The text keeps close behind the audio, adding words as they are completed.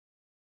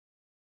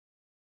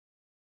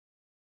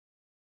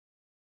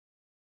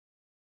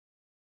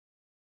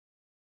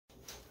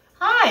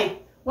Hi,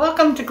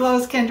 welcome to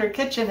Glo's Kinder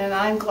Kitchen, and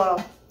I'm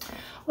Glo.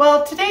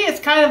 Well, today is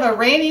kind of a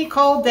rainy,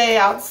 cold day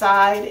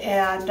outside,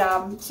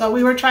 and so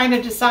we were trying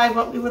to decide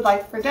what we would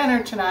like for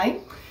dinner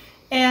tonight.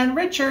 And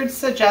Richard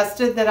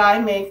suggested that I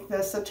make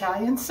this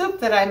Italian soup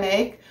that I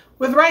make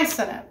with rice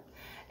in it.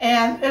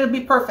 And it'll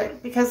be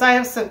perfect because I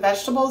have some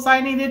vegetables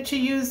I needed to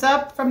use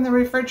up from the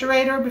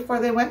refrigerator before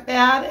they went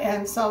bad,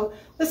 and so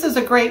this is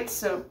a great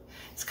soup.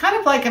 It's kind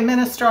of like a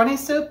minestrone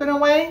soup in a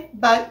way,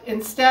 but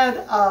instead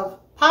of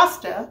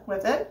pasta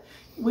with it,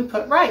 we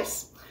put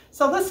rice.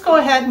 So let's go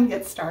ahead and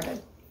get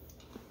started.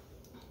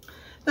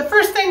 The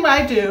first thing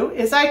I do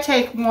is I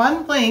take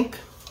one link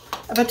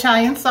of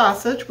Italian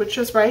sausage, which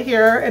is right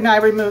here, and I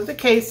remove the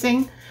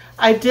casing.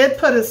 I did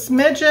put a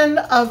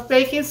smidgen of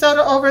baking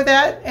soda over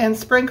that and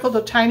sprinkled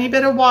a tiny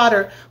bit of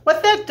water.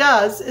 What that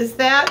does is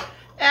that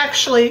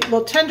actually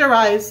will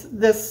tenderize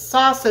this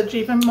sausage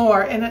even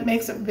more, and it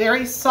makes it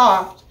very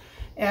soft,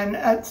 and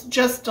it's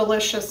just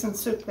delicious in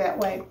soup that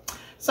way.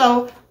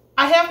 So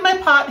I have my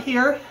pot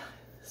here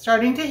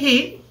starting to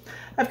heat.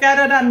 I've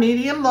got it on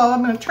medium-low.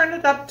 I'm going to turn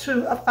it up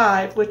to a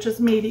 5, which is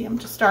medium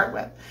to start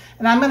with.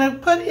 And I'm going to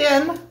put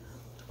in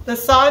the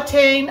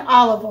sauteing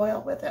olive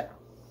oil with it.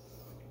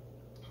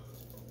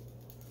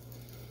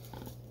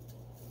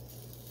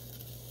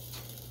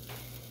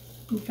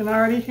 You can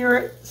already hear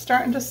it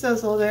starting to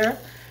sizzle there.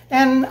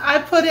 And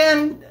I put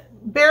in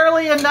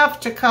barely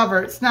enough to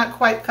cover. It's not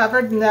quite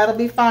covered, and that'll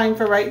be fine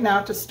for right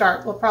now to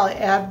start. We'll probably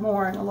add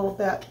more in a little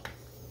bit.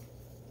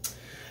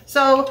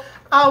 So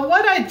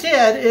what I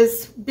did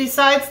is,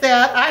 besides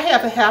that, I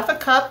have a half a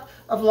cup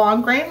of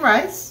long grain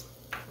rice.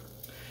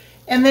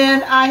 And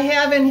then I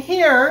have in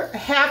here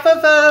half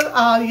of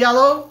a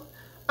yellow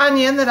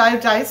onion that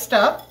I've diced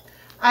up.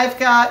 I've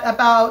got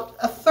about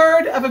a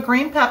third of a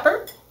green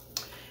pepper.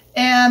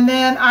 And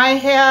then I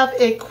have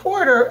a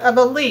quarter of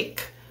a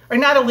leek, or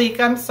not a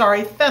leek, I'm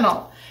sorry,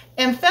 fennel.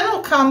 And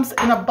fennel comes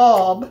in a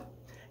bulb.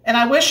 And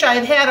I wish I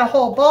had had a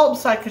whole bulb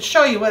so I could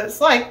show you what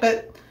it's like,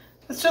 but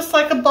it's just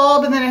like a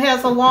bulb, and then it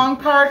has a long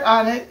part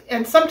on it,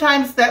 and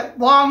sometimes that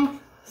long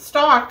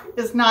stalk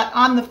is not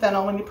on the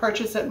fennel when you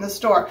purchase it in the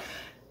store.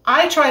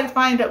 I try to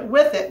find it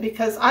with it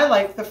because I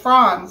like the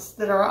fronds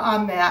that are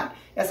on that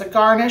as a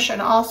garnish, and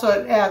also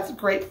it adds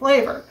great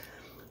flavor.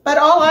 But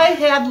all I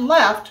had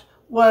left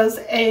was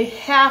a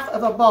half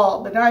of a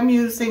bulb, and I'm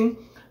using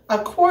a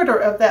quarter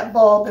of that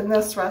bulb in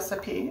this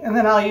recipe, and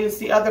then I'll use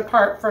the other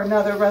part for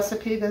another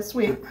recipe this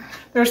week.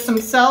 There's some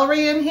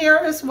celery in here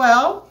as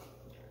well.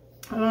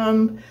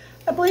 I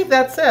believe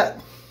that's it.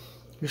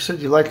 You said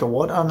you like the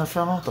what on the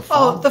fennel? The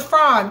frond? Oh, the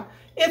frond.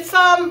 It's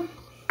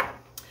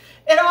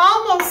it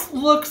almost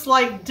looks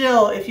like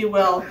dill, if you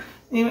will,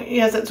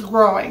 as it's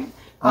growing.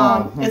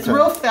 Okay. It's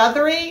real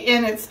feathery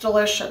and it's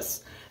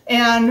delicious.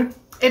 And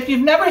if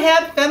you've never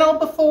had fennel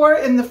before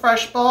in the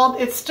fresh bulb,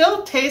 it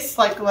still tastes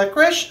like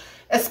licorice,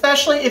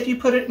 especially if you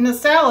put it in a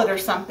salad or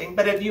something.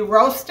 But if you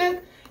roast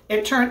it,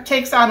 it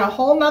takes on a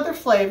whole nother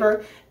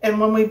flavor, and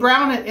when we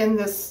brown it in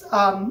this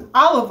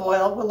olive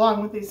oil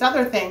along with these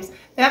other things,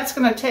 that's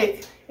going to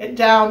take it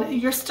down.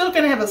 You're still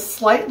going to have a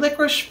slight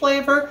licorice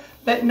flavor,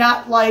 but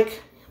not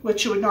like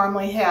what you would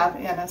normally have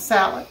in a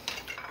salad.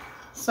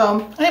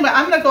 So anyway,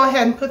 I'm going to go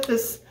ahead and put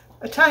this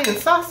Italian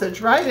sausage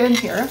right in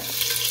here.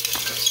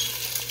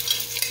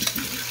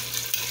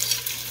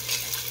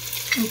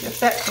 And get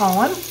that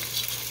going.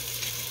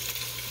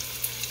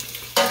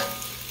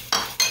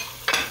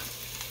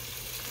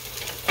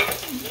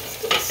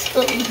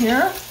 Spoon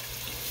here.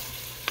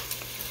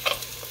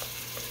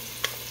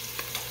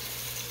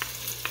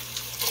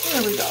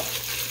 There we go.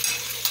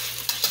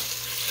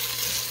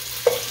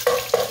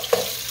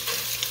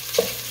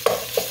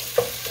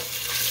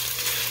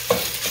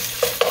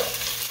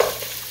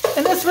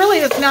 And this really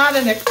is not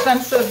an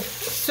expensive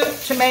soup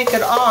to make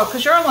at all,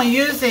 because you're only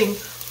using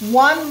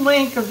one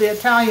link of the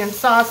Italian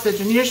sausage,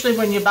 and usually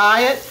when you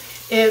buy it,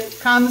 it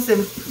comes in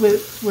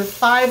with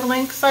 5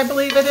 links, I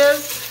believe it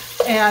is.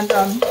 And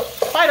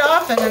quite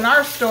often in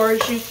our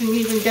stores, you can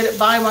even get it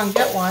buy one,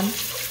 get one.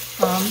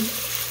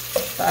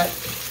 But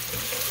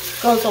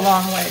it goes a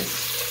long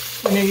ways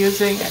when you're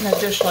using it in a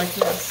dish like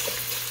this.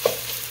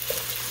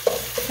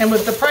 And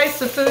with the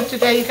price of food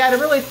today, you got to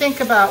really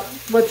think about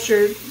what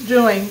you're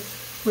doing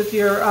with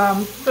your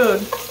food.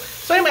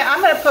 So anyway,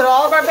 I'm going to put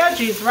all of our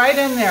veggies right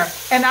in there.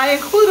 And I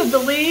included the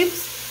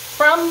leaves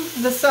from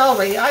the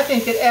celery. I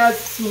think it adds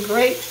some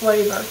great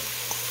flavor.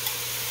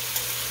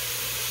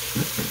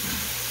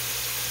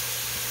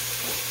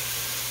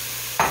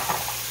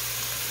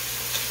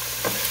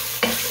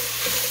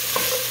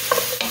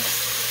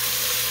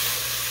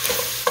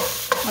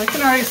 I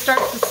can already start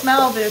to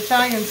smell the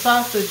Italian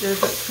sausage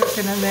as it's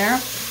cooking in there.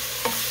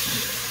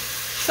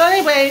 So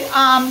anyway,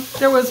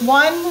 there was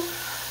 1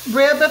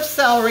 rib of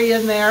celery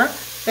in there,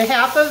 the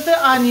half of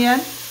the onion,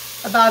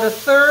 about a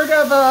third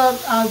of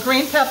a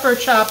green pepper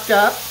chopped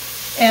up,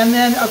 and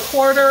then a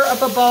quarter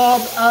of a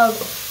bulb of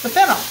the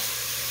fennel.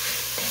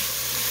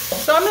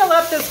 So I'm going to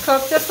let this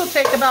cook. This will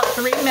take about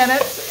 3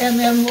 minutes, and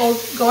then we'll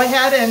go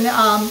ahead and,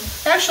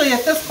 actually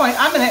at this point,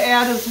 I'm going to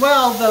add as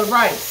well the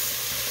rice.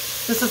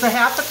 This is a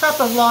half a cup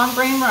of long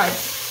grain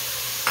rice.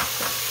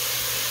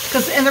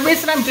 And the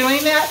reason I'm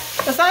doing that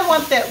is I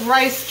want that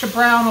rice to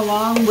brown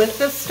along with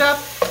this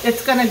stuff.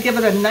 It's going to give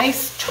it a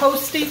nice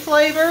toasty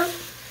flavor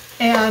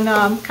and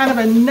kind of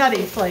a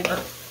nutty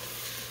flavor.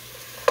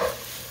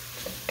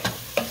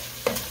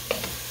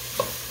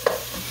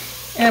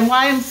 And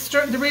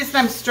the reason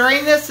I'm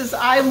stirring this is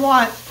I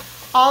want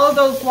all of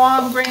those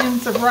long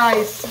grains of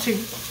rice to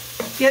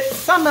get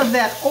some of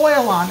that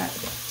oil on it.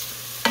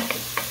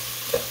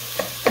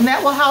 And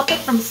that will help it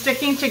from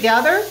sticking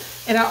together,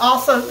 and it'll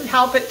also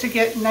help it to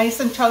get nice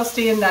and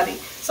toasty and nutty.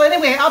 So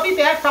anyway, I'll be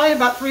back probably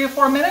about 3 or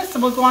 4 minutes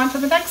and we'll go on to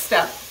the next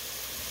step.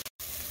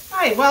 All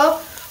right,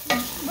 well,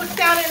 look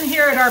down in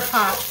here at our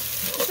pot.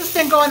 This has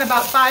been going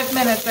about 5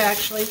 minutes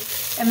actually,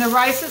 and the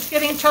rice is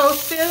getting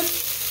toasted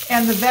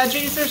and the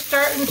veggies are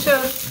starting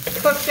to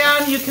cook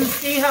down. You can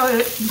see how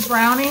it's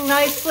browning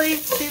nicely.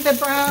 See the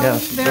brown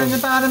there in the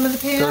bottom of the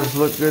pan? It does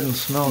look good and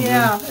smell good.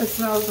 Yeah, it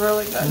smells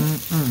really good.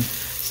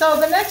 So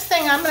the next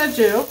thing I'm going to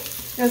do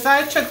is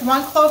I took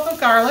 1 clove of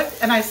garlic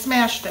and I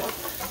smashed it.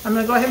 I'm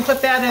going to go ahead and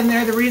put that in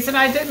there. The reason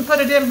I didn't put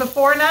it in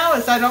before now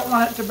is I don't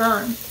want it to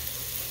burn.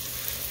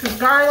 Because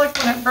garlic,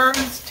 when it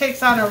burns,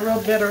 takes on a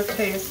real bitter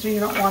taste, and you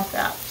don't want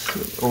that. So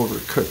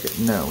overcook it.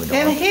 No, we don't.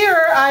 And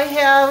here I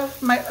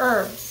have my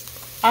herbs.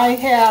 I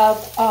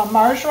have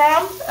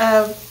marjoram,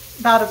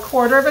 about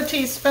 1/4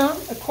 teaspoon,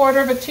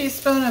 1/4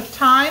 teaspoon of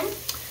thyme,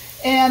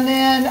 and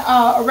then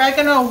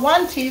oregano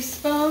 1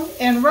 teaspoon,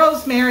 and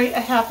rosemary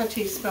 1/2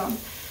 teaspoon.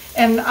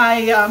 And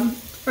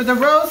for the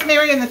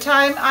rosemary and the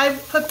thyme, I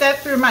put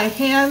that through my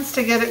hands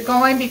to get it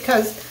going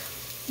because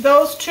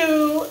those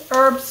 2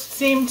 herbs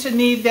seem to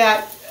need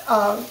that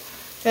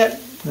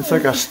it's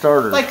like a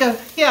starter. Like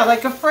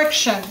a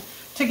friction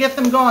to get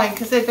them going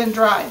because they've been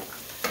dried.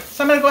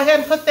 So I'm going to go ahead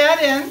and put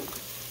that in.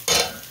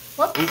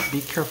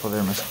 Be careful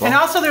there, Miss Paul. And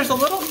also there's a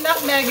little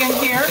nutmeg in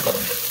here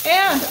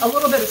and a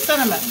little bit of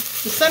cinnamon.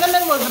 The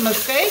cinnamon was a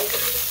mistake.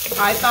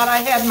 I thought I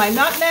had my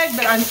nutmeg,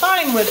 but I'm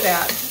fine with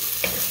that.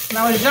 When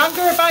I was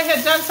younger, if I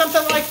had done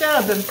something like that,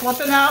 I'd been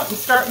flipping out and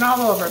starting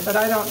all over, but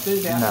I don't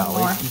do that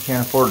anymore. No, you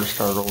can't afford to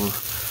start over.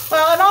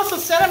 Well, and also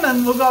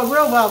cinnamon will go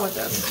real well with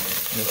this.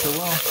 Yes, it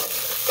will.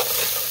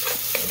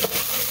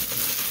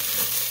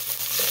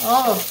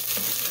 Oh,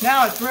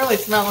 now it's really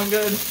smelling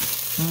good.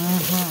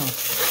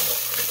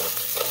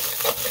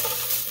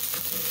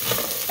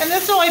 And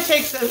this only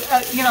takes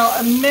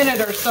a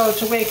minute or so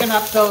to waken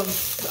up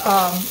those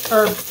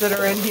herbs that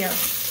are in here.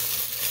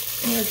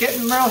 And you're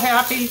getting real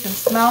happy. You can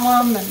smell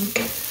them. And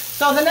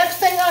so the next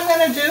thing I'm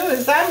going to do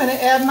is I'm going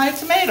to add my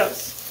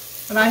tomatoes.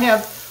 And I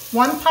have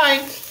 1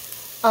 pint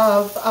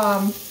of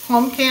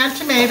home canned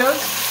tomatoes,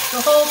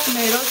 the whole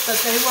tomatoes, but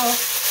they will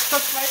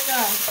cook right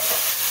down.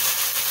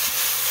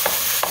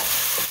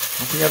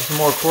 I think you have some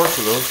more quarts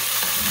of those.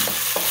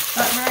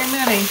 Not very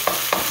many.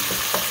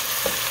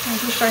 I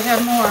wish I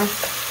had more.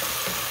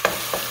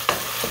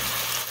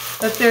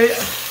 But they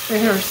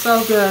are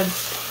so good.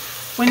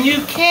 When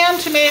you can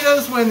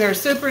tomatoes, when they're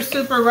super,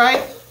 super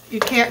ripe, you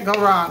can't go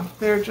wrong.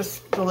 They're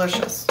just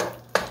delicious.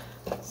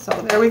 So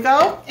there we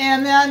go.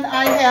 And then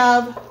I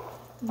have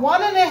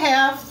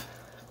 1½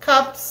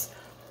 cups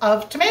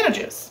of tomato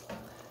juice.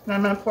 And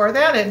I'm going to pour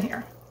that in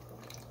here.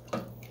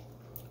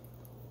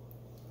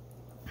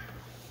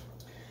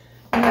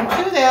 And then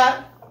to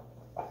that,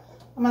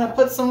 I'm going to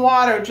put some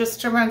water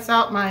just to rinse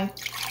out my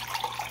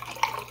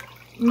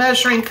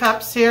measuring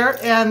cups here,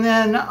 and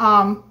then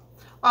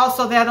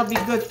also that'll be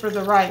good for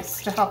the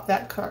rice to help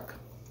that cook,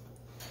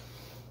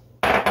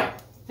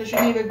 because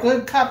you need a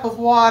good cup of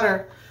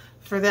water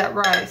for that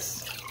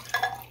rice.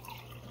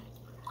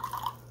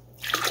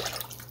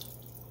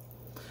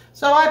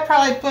 So I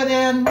probably put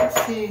in,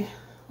 let's see,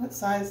 what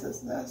size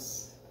is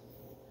this?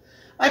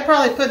 I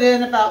probably put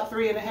in about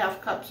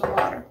 3½ cups of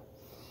water.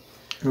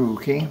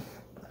 Okay.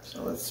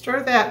 So let's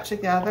stir that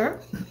together.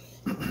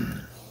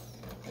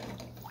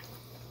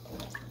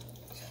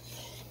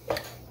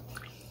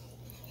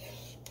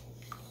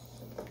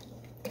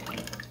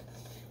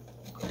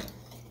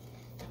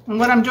 And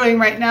what I'm doing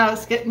right now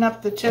is getting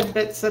up the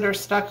tidbits that are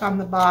stuck on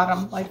the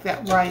bottom, like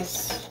that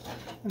rice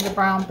and the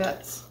brown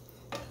bits.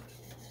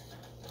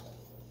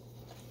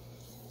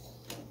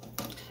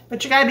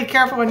 But you gotta be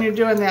careful when you're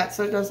doing that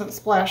so it doesn't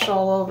splash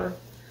all over.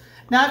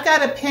 Now I've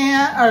got a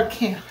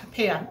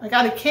I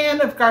got a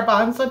can of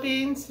garbanzo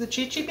beans, the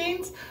chichi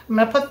beans. I'm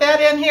gonna put that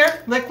in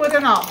here, liquid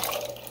and all.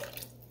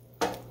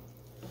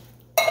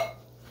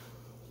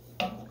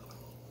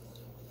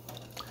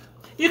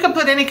 You can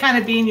put any kind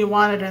of bean you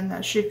wanted in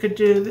this. You could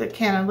do the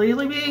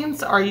cannellini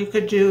beans, or you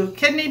could do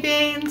kidney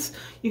beans.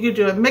 You could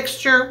do a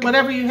mixture,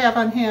 whatever you have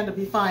on hand to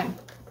be fine.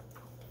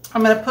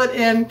 I'm going to put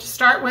in, to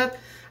start with,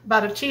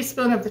 about 1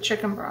 teaspoon of the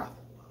chicken broth.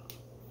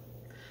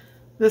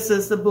 This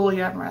is the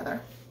bouillon,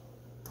 rather.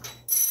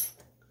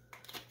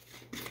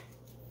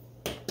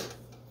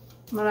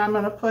 But I'm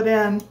going to put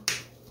in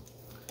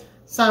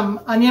some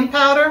onion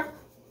powder,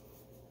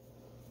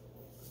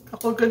 a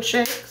couple of good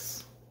shakes.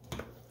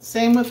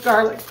 Same with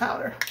garlic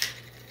powder.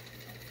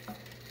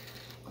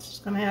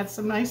 Just going to add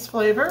some nice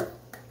flavor.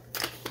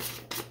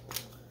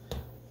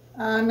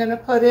 I'm going to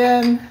put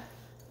in,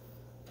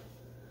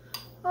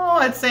 oh,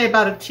 I'd say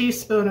about a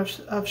teaspoon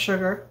of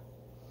sugar.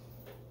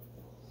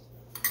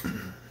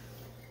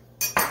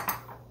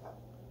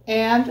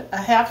 And a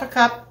half a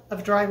cup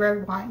of dry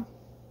red wine.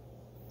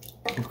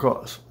 Of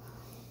course.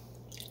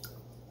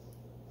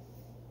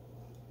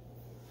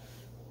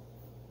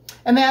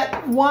 And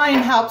that wine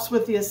helps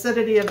with the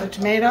acidity of the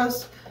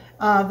tomatoes.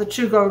 The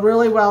two go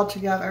really well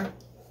together.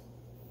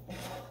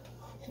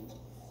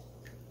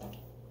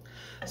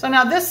 So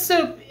now this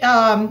soup,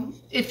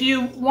 if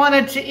you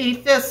wanted to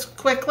eat this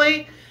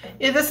quickly,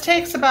 this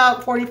takes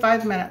about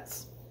 45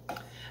 minutes.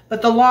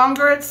 But the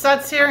longer it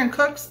sits here and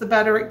cooks, the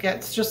better it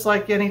gets, just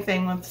like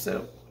anything with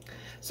soup.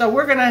 So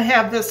we're going to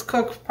have this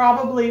cook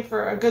probably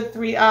for a good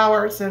 3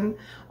 hours, and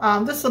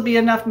this will be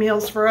enough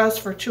meals for us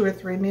for 2 or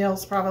 3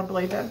 meals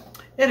probably. But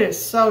it is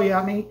so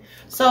yummy.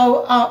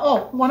 So,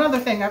 oh, one other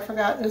thing I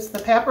forgot is the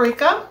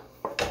paprika.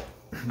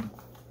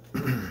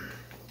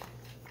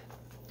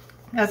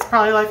 That's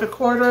probably like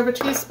 1/4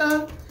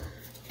 teaspoon,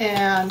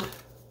 and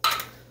a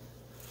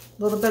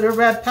little bit of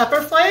red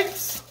pepper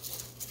flakes.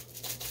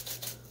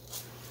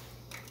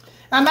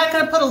 I'm not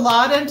going to put a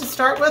lot in to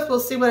start with.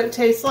 We'll see what it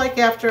tastes like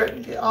after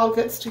it all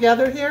gets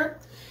together here.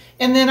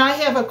 And then I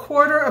have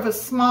 1/4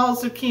 small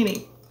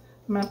zucchini.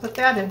 I'm going to put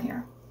that in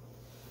here.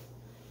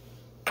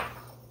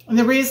 And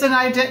the reason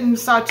I didn't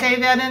saute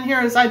that in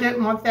here is I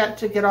didn't want that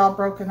to get all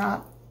broken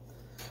up.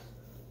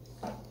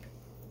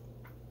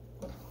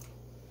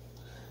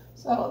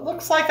 So it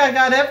looks like I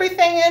got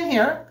everything in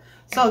here.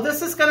 So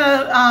this is going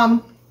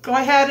to go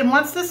ahead, and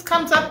once this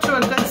comes up to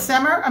a good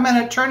simmer, I'm going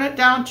to turn it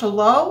down to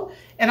low.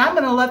 And I'm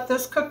going to let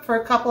this cook for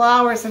a couple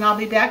hours, and I'll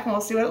be back and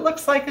we'll see what it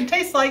looks like and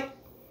tastes like.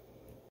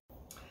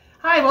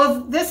 Hi,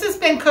 well, this has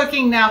been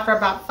cooking now for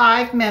about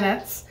 5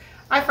 minutes.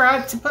 I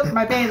forgot to put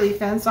my bay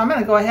leaf in, so I'm going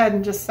to go ahead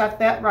and just set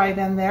that right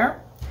in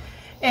there.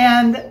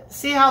 And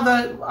see how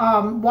the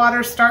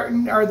water's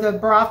starting, or the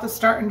broth is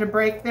starting to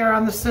break there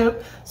on the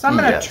soup. So I'm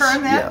going to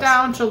turn that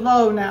down to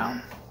low now.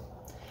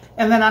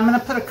 And then I'm going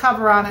to put a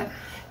cover on it.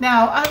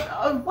 Now,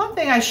 one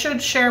thing I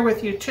should share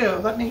with you too.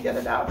 Let me get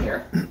it out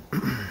here.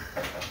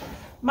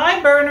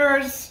 My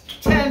burners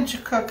tend to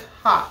cook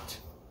hot.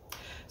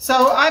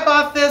 So I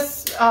bought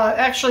this,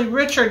 actually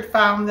Richard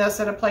found this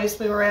at a place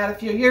we were at a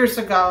few years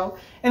ago,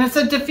 and it's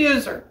a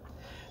diffuser.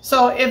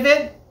 So if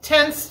it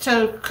tends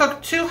to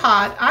cook too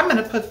hot, I'm going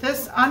to put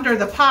this under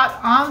the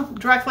pot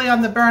directly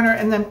on the burner,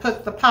 and then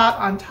put the pot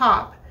on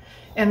top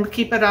and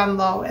keep it on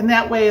low. And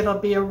that way it'll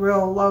be a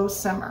real low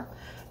simmer.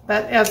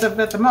 But as of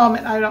at the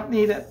moment, I don't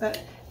need it. But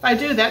if I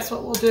do, that's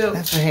what we'll do.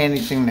 That's a handy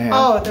thing to have.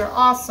 Oh, they're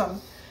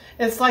awesome.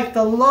 It's like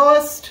the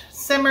lowest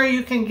simmer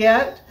you can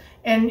get,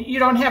 and you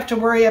don't have to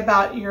worry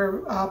about your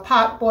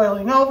pot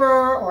boiling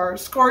over or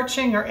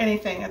scorching or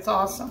anything. It's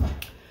awesome.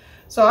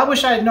 So I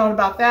wish I had known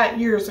about that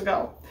years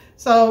ago.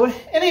 So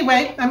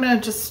anyway, I'm going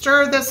to just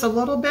stir this a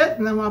little bit,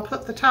 and then we'll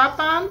put the top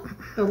on,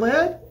 the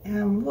lid,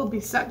 and we'll be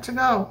set to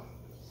go.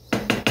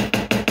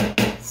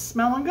 It's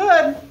smelling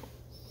good.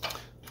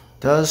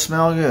 Does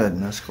smell good,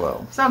 Miss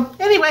Chloe. So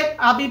anyway,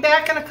 I'll be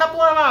back in a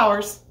couple of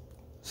hours.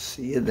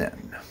 See you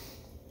then.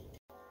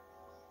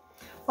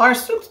 Well, our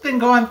soup's been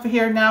going for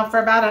here now for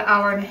about 1.5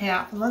 hours,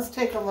 and let's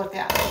take a look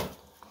at it.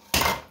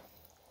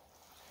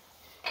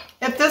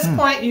 At this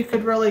point, you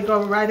could really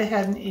go right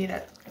ahead and eat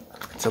it.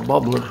 It's a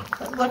bubbler.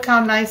 But look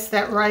how nice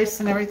that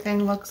rice and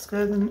everything looks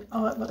good, and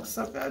oh, it looks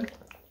so good.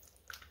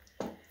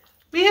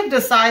 We have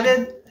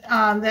decided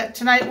that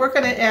tonight we're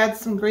going to add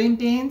some green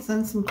beans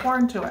and some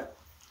corn to it.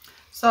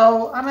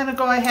 So I'm going to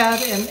go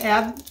ahead and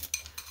add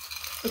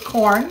the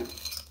corn.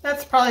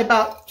 That's probably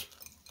about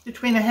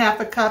between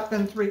 1/2 cup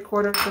and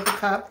 3/4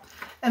 cup,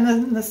 and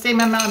then the same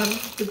amount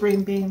of the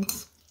green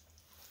beans.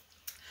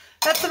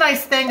 That's a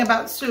nice thing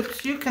about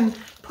soups. You can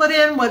put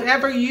in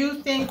whatever you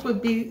think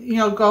would be,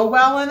 go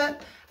well in it,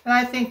 and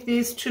I think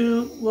these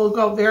two will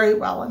go very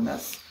well in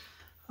this.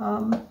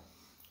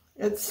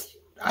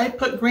 I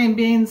put green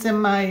beans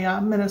in my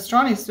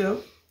minestrone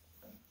soup,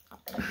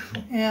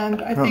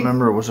 and I don't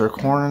remember, was there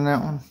corn in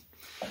that one?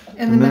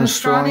 In the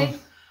minestrone?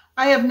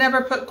 I have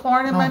never put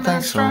corn in my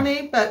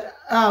minestrone, but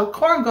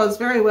corn goes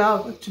very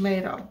well with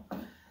tomato.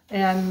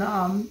 And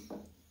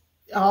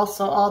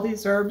also all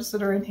these herbs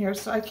that are in here,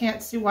 so I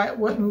can't see why it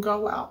wouldn't go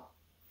well.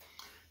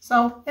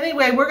 So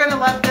anyway, we're going to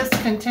let this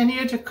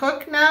continue to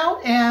cook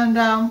now,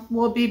 and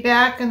we'll be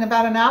back in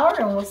about 1 hour,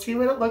 and we'll see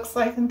what it looks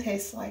like and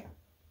tastes like.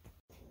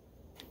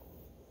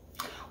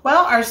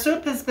 Well, our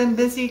soup has been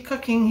busy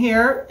cooking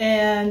here,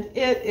 and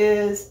it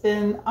has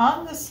been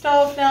on the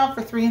stove now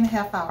for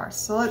 3.5 hours.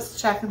 So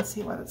let's check and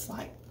see what it's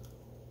like.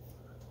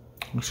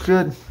 Looks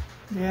good.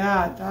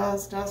 Yeah, it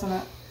does, doesn't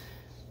it?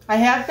 I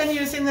have been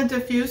using the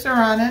diffuser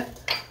on it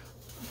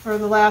for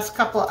the last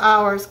couple of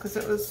hours because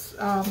it was...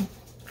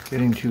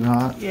 getting too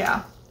hot?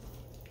 Yeah.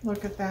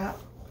 Look at that.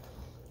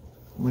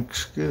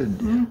 Looks good.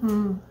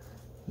 Mm-hmm.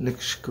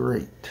 Looks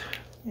great.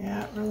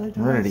 Yeah, it really does.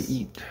 I'm ready to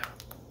eat.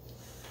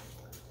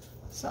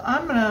 So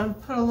I'm going to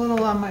put a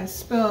little on my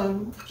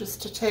spoon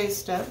just to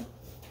taste it.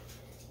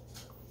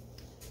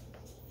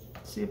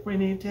 See if we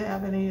need to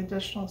have any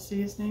additional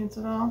seasonings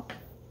at all.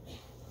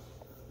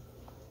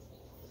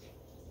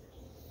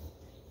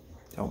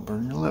 Don't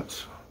burn your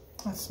lips.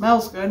 It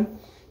smells good.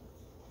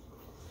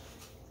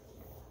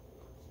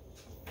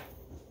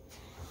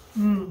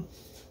 Mmm.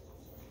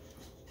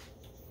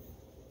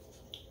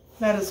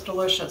 That is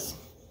delicious.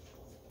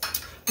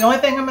 The only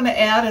thing I'm going to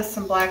add is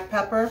some black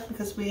pepper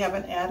because we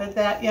haven't added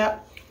that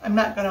yet. I'm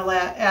not going to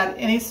add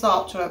any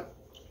salt to it.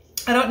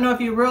 I don't know if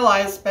you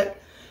realize, but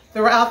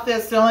throughout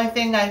this, the only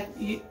thing I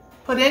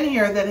put in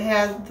here that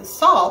had the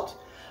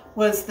salt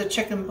was the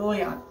chicken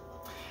bouillon.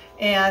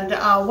 And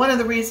one of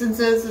the reasons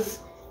is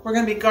we're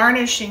going to be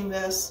garnishing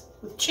this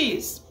with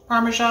cheese,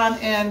 Parmesan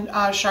and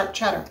sharp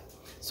cheddar.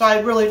 So I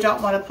really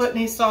don't want to put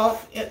any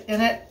salt in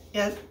it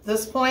at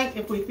this point.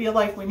 If we feel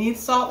like we need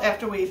salt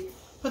after we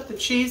put the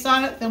cheese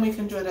on it, then we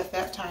can do it at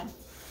that time.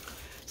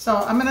 So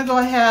I'm going to go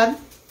ahead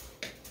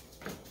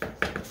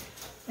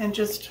and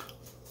just,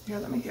 here,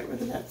 let me get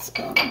rid of that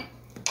spoon.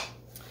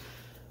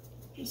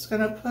 Just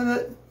going to put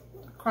it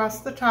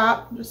across the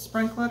top, just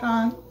sprinkle it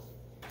on.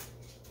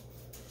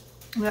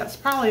 And that's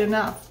probably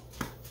enough.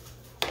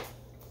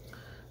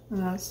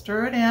 And I'll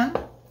stir it in.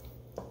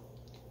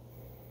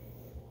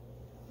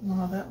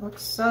 Oh, that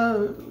looks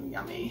so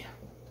yummy.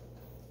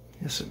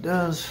 Yes, it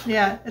does.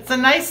 Yeah, it's a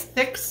nice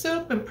thick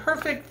soup and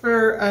perfect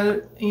for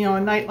a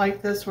night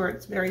like this where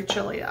it's very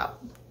chilly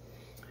out.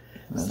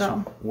 That's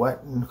so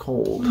wet and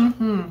cold.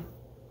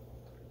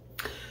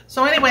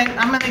 So anyway,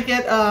 I'm going to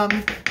get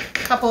a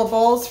couple of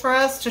bowls for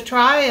us to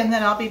try, and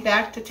then I'll be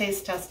back to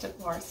taste test it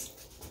for us.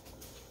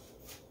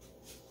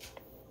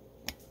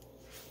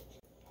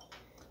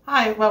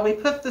 Hi, well, we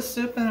put the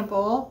soup in a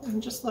bowl,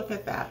 and just look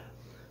at that.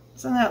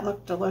 Doesn't that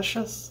look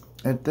delicious?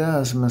 It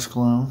does, Miss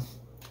Clone.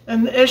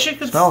 And as you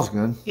can smells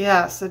good.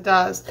 Yes, it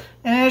does.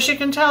 And as you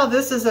can tell,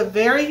 this is a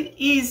very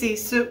easy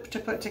soup to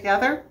put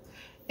together.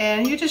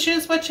 And you just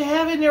use what you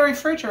have in your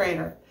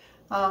refrigerator.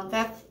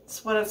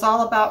 That's what it's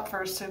all about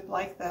for a soup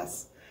like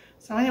this.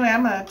 So anyway,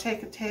 I'm going to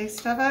take a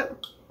taste of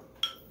it.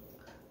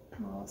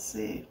 We'll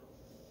see.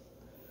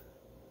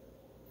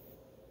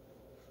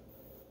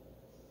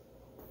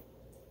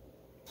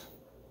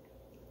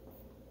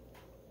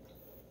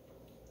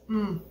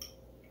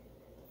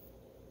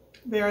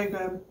 Very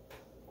good.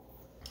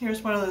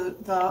 Here's one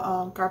of the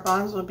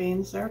garbanzo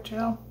beans there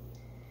too.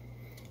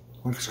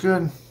 Looks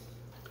good.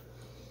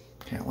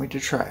 Can't wait to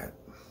try it.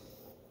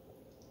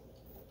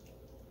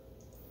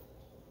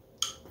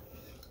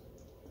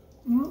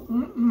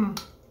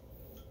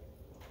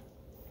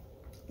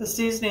 The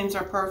seasonings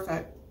are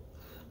perfect.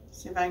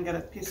 Let's see if I can get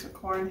a piece of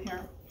corn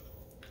here.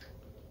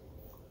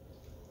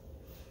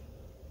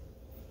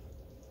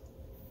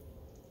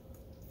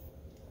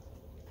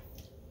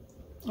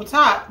 It's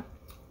hot.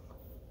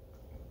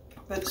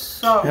 It's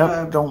so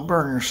good. Don't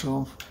burn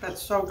yourself.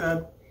 That's so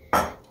good.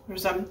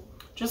 There's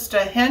just a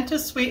hint of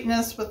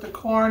sweetness with the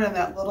corn and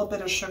that little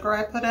bit of sugar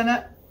I put in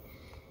it.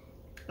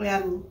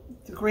 And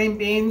the green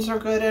beans are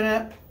good in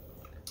it.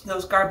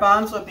 Those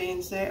garbanzo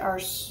beans, they are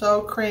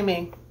so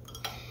creamy.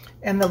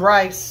 And the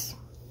rice,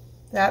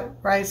 that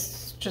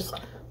rice just,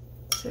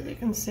 see if you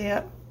can see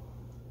it.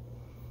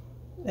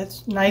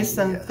 It's nice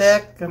and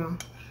thick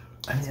and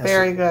it's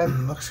very good.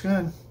 Looks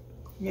good.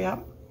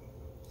 Yep.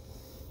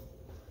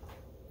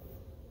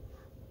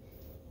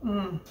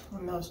 And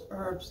those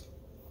herbs.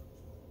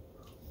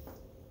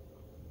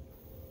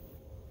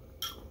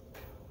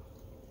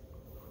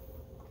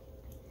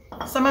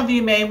 Some of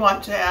you may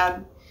want to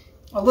add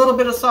a little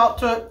bit of salt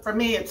to it. For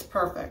me, it's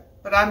perfect.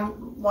 But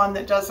I'm one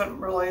that doesn't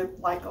really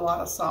like a lot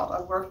of salt.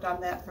 I've worked on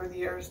that through the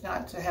years,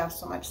 not to have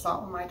so much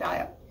salt in my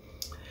diet.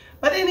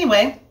 But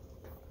anyway,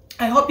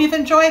 I hope you've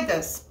enjoyed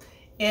this.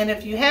 And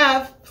if you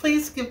have,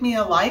 please give me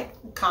a like,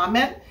 a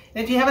comment.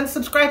 And if you haven't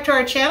subscribed to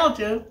our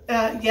channel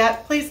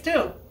yet, please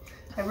do.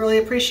 I really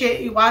appreciate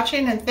you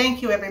watching, and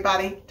thank you,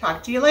 everybody.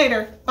 Talk to you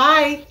later.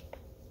 Bye.